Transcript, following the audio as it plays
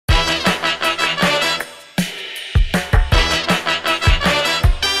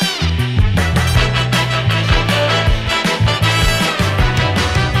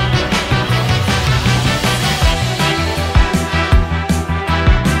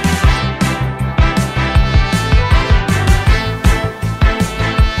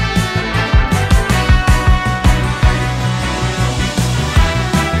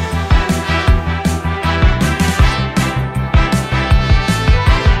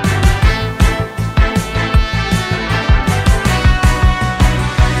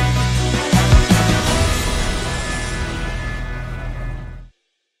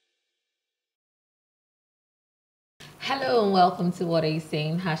and welcome to What Are You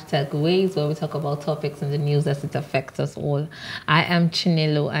Saying? #Ways, where we talk about topics in the news as it affects us all. I am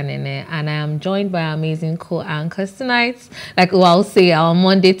Chinelo Anene, and I am joined by our amazing co-anchors tonight. Like I'll say, our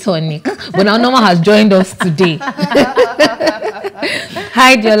Monday tonic. But now Norma has joined us today. Hi,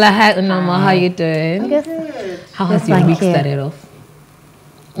 Diola. Hi, Unoma. How you doing? Good. How has your week started off?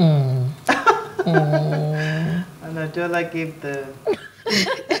 And Diola gave the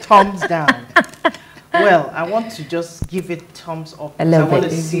thumbs down. Well, I want to just give it thumbs up because I want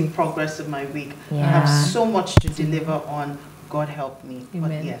to see progress in my week. Yeah. I have so much to deliver on. God help me. Amen.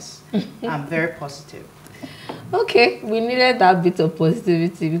 But yes, I'm very positive. Okay, we needed that bit of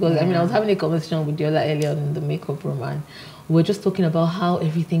positivity because I mean I was having a conversation with Diola earlier on in the makeup room, and we were just talking about how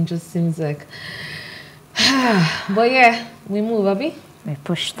everything just seems like but yeah, we move, Abby. We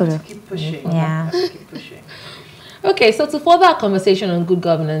push through. Keep pushing. Yeah. Keep pushing. Okay, so to further our conversation on good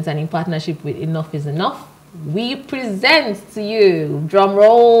governance and in partnership with Enough is Enough, we present to you, drum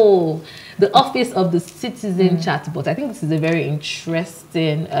roll, the Office of the Citizen Chatbot. I think this is a very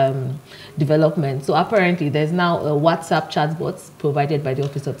interesting development. So apparently there's now a WhatsApp chatbot provided by the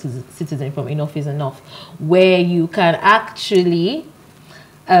Office of Citizen from Enough is Enough, where you can actually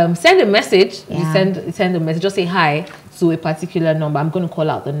send a message. You send a message, just say hi to a particular number. I'm going to call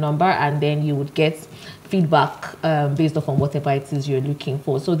out the number, and then you would get feedback based off on whatever it is you're looking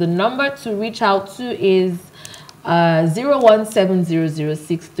for. So the number to reach out to is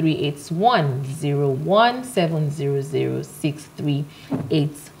 017006381.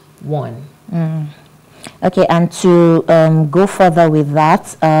 017006381. Okay, and to go further with that,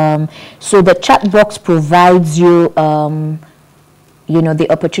 so the chat box provides you, you know,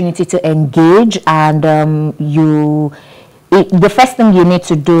 the opportunity to engage, and the first thing you need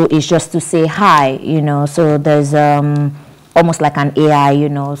to do is just to say hi, you know. So there's almost like an AI, you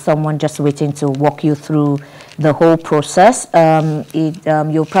know, someone just waiting to walk you through the whole process.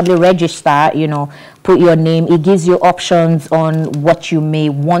 You'll probably register, you know, put your name. It gives you options on what you may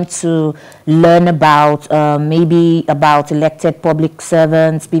want to learn about, maybe about elected public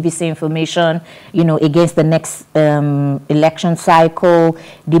servants, PVC information, you know, against the next election cycle,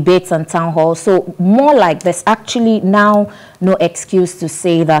 debates and town hall. So more like there's actually now no excuse to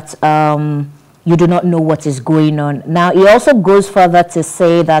say that you do not know what is going on. Now, it also goes further to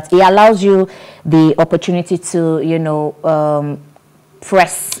say that it allows you the opportunity to, you know,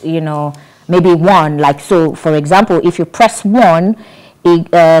 press, you know, maybe one. Like, so, for example, if you press 1,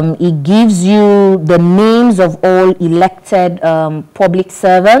 it gives you the names of all elected public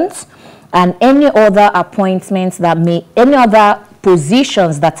servants and any other appointments that may, any other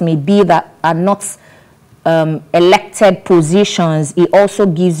positions that may be that are not elected positions. It also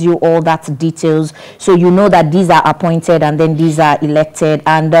gives you all that details, so you know that these are appointed and then these are elected.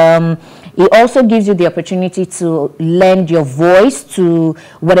 And it also gives you the opportunity to lend your voice to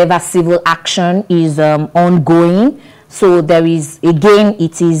whatever civil action is ongoing. So there is, again,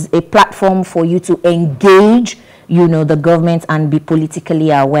 it is a platform for you to engage, you know, the government and be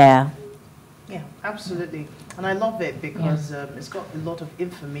politically aware. Yeah, absolutely. And I love it because it's got a lot of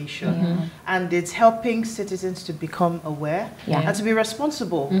information and it's helping citizens to become aware and to be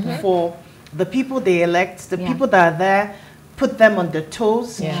responsible for the people they elect, the people that are there, put them on their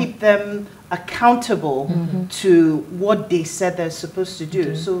toes, keep them accountable to what they said they're supposed to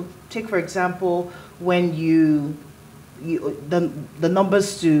do. So take, for example, when the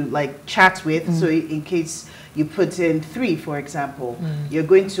numbers to like chat with, so in case you put in 3, for example, you're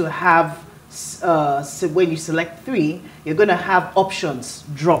going to have so when you select 3, you're going to have options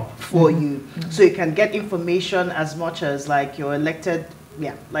drop for you, so you can get information as much as like your elected,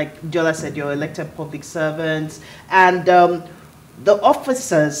 like Diola said, your elected public servants and the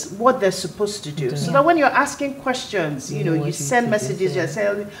officers, what they're supposed to do, so that when you're asking questions, you know, you send messages,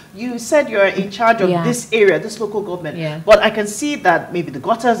 you said you're in charge of this area, this local government, but I can see that maybe the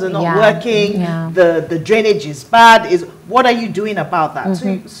gutters are not working, the drainage is bad, what are you doing about that?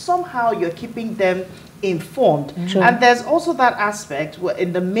 So somehow you're keeping them informed. And there's also that aspect where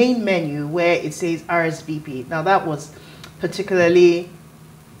in the main menu where it says RSVP. Now that was particularly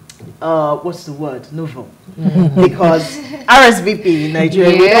what's the word? Novel. Because RSVP in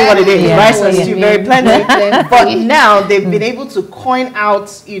Nigeria, we know what it is. Rice and stew, very plenty. But now they've been able to coin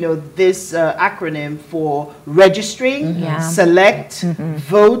out, you know, this acronym for registering, select,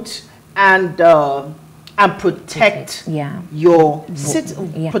 vote, and protect your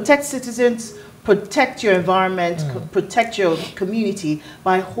protect citizens, protect your environment, protect your community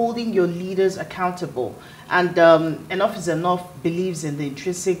by holding your leaders accountable. And Enough is Enough believes in the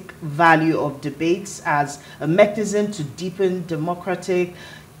intrinsic value of debates as a mechanism to deepen democratic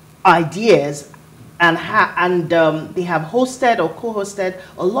ideas and they have hosted or co-hosted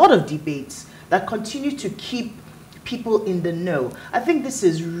a lot of debates that continue to keep people in the know. I think this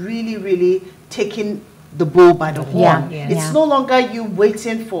is really, really taking the bull by the horn. It's no longer you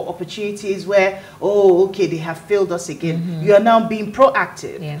waiting for opportunities where, oh, okay, they have failed us again. You are now being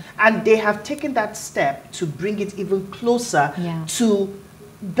proactive. And they have taken that step to bring it even closer to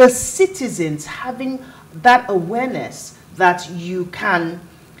the citizens having that awareness that you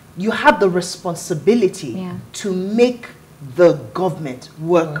have the responsibility to make the government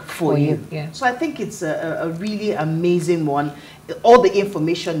work for you. So I think it's a really amazing one. All the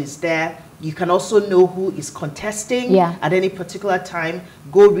information is there. You can also know who is contesting at any particular time.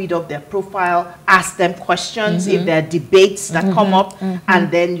 Go read up their profile, ask them questions if there are debates that come up, and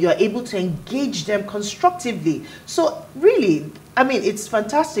then you're able to engage them constructively. So really, I mean, it's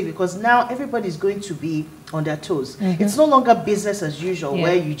fantastic because now everybody's going to be on their toes. It's no longer business as usual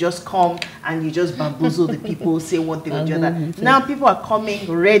where you just come and you just bamboozle the people, say one thing or the other. Now people are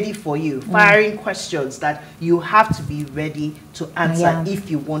coming ready for you, firing questions that you have to be ready to answer if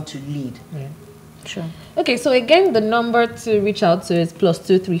you want to lead. Sure. Okay, so again, the number to reach out to is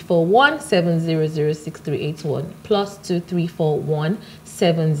 +2341 700 6381. +2341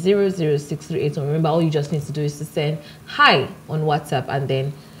 700 6381. Remember, all you just need to do is to send hi on WhatsApp, and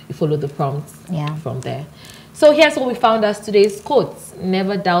then you follow the prompts from there. So here's what we found as today's quotes.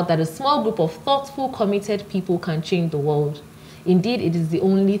 Never doubt that a small group of thoughtful, committed people can change the world. Indeed, it is the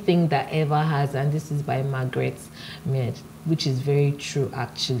only thing that ever has, and this is by Margaret Mead, which is very true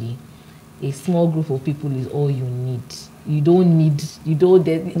actually. A small group of people is all you need. You don't need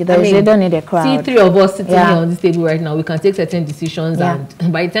a crowd. See, three of us sitting here on this table right now, we can take certain decisions,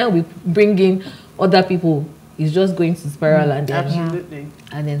 and by the time we bring in other people, it's just going to spiral and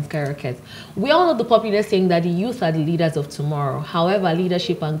then skyrocket. We all know the popular saying that the youth are the leaders of tomorrow. However,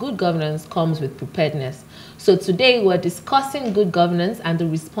 leadership and good governance comes with preparedness. So today we're discussing good governance and the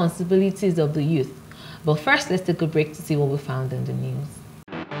responsibilities of the youth. But first, let's take a break to see what we found in the news.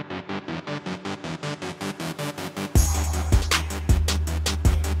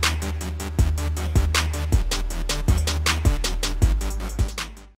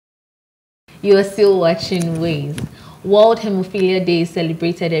 You are still watching Ways. World Hemophilia Day is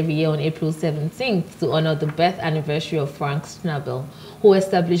celebrated every year on April 17th to honor the birth anniversary of Frank Schnabel, who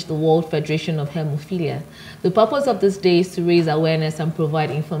established the World Federation of Hemophilia. The purpose of this day is to raise awareness and provide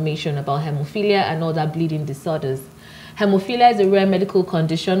information about hemophilia and other bleeding disorders. Hemophilia is a rare medical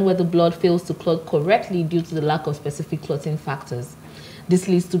condition where the blood fails to clot correctly due to the lack of specific clotting factors. This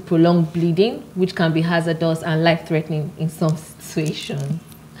leads to prolonged bleeding, which can be hazardous and life-threatening in some situations.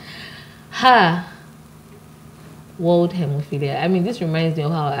 World Hemophilia. I mean, this reminds me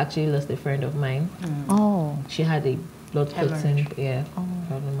of how I actually lost a friend of mine. Oh. She had a blood clotting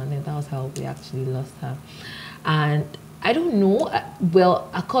problem, and then that was how we actually lost her. And I don't know,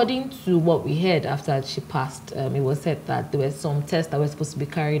 well, according to what we heard after she passed, it was said that there were some tests that were supposed to be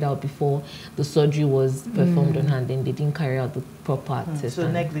carried out before the surgery was performed on her, and then they didn't carry out the proper test. So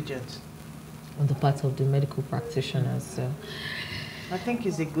negligence on the part of the medical practitioners. So I think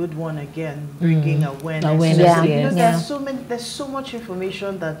it's a good one again, bringing awareness. There's so much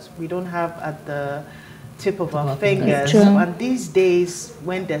information that we don't have at the tip of our fingers. And these days,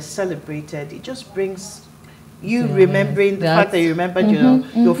 when they're celebrated, it just brings you remembering the fact that you remembered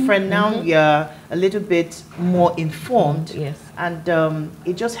your friend. Now you're a little bit more informed. And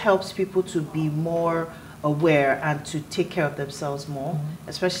it just helps people to be more aware and to take care of themselves more,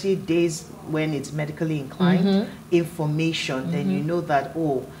 especially days when it's medically inclined information. Then you know that,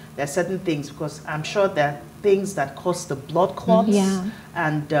 oh, there are certain things, because I'm sure there are things that cause the blood clots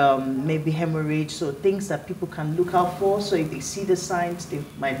and maybe hemorrhage, so things that people can look out for. So if they see the signs, they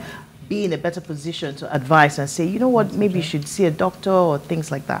might be in a better position to advise and say, you know what, maybe you should see a doctor or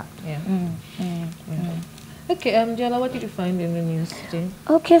things like that. Okay, Diala, what did you find in the news today?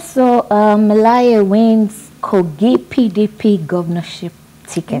 Okay, so Melaye wins Kogi PDP governorship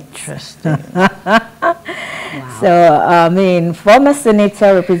ticket. Interesting. So, I mean, former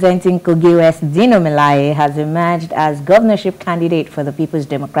senator representing Kogi West, Dino Melaye, has emerged as governorship candidate for the People's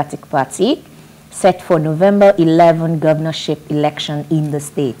Democratic Party, set for November 11 governorship election in the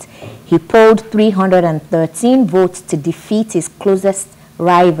state. He polled 313 votes to defeat his closest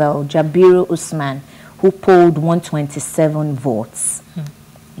rival, Jabiru Usman, who polled 127 votes.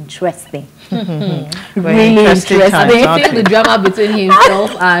 Interesting. Really interesting. I think the drama between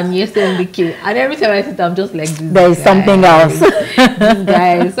himself and Yesembike, and every time I sit, I'm just like, there is something else. This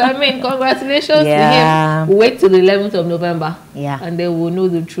guy. So I mean, congratulations to him. We'll wait till the 11th of November. And then we'll know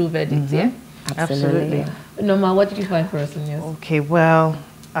the true verdict. Absolutely. Norma, what did you find for us in yours? Okay, well,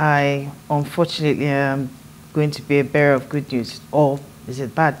 I unfortunately am going to be a bearer of good news, or is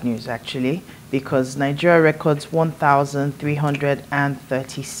it bad news actually, because Nigeria records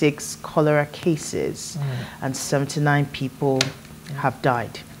 1,336 cholera cases and 79 people have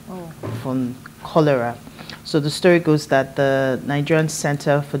died from cholera. So the story goes that the Nigerian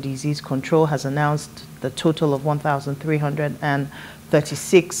Center for Disease Control has announced the total of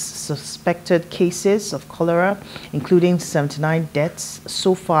 1,336 suspected cases of cholera, including 79 deaths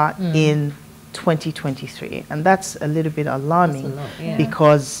so far in 2023. And that's a little bit alarming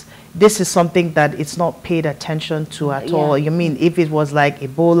because this is something that it's not paid attention to at all. You mean if it was like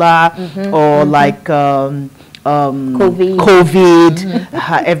Ebola or like COVID,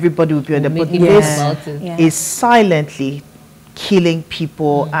 everybody would be on the, but this is silently killing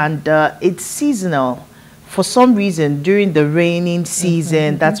people, and it's seasonal. For some reason, during the raining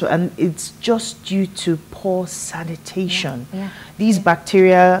season, that's what, and it's just due to poor sanitation. These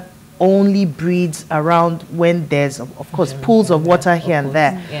bacteria only breeds around when there's, of course, pools of water here and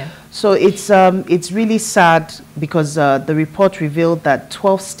there. So it's really sad because the report revealed that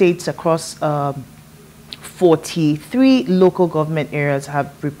 12 states across 43 local government areas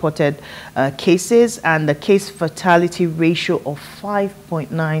have reported cases, and the case fatality ratio of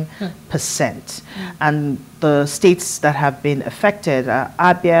 5.9%. And the states that have been affected are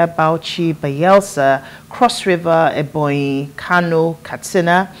Abia, Bauchi, Bayelsa, Cross River, Ebonyi, Kano,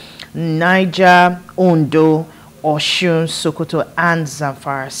 Katsina, Niger, Ondo, Osun, Sokoto, and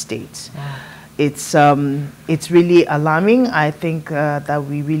Zamfara states. It's really alarming. I think that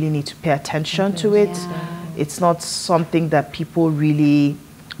we really need to pay attention to it. It's not something that people really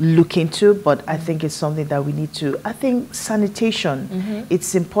look into, but I think it's something that we need to. I think sanitation,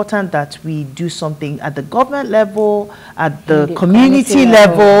 it's important that we do something at the government level, at the community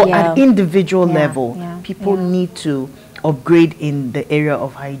level, at individual level. People need to upgrade in the area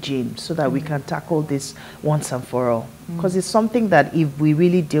of hygiene so that we can tackle this once and for all. Because it's something that if we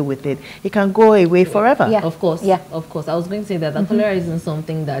really deal with it, it can go away forever. Of course. Of course. I was going to say that the cholera isn't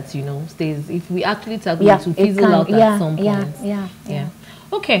something that, you know, stays. If we actually tackle it, to fizzle out at some point.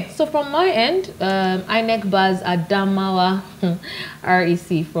 Okay, so from my end, INEC bars Adamawa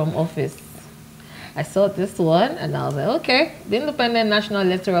REC from office. I saw this one and I was like, okay. The Independent National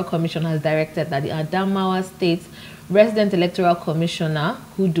Electoral Commission has directed that the Adamawa State Resident Electoral Commissioner,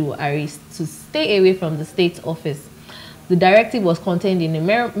 Hudu Aris, to stay away from the state office. The directive was contained in a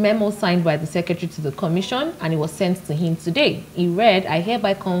memo signed by the secretary to the commission, and it was sent to him today. He read, I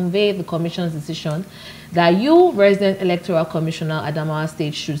hereby convey the commission's decision that you, Resident Electoral Commissioner Adamawa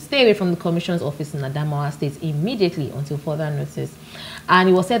State, should stay away from the commission's office in Adamawa State immediately until further notice. And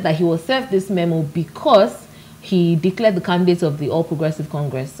it was said that he was served this memo because he declared the candidate of the All Progressive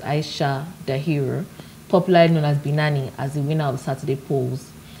Congress, Aisha Dahiru, popularly known as Binani, as the winner of the Saturday polls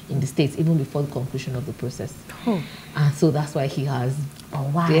in the states, even before the conclusion of the process. And so that's why he has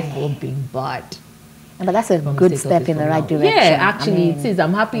therefore been barred. But that's a good step in the right direction. Yeah, actually, it is.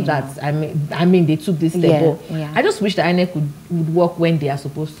 I'm happy that I mean they took this step. I just wish the INEC would work when they are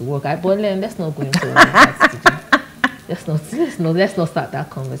supposed to work. But let's not go into that. Let's not start that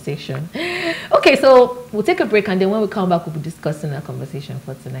conversation. Okay, so we'll take a break, and then when we come back, we'll be discussing our conversation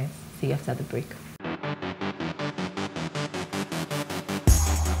for tonight. See you after the break.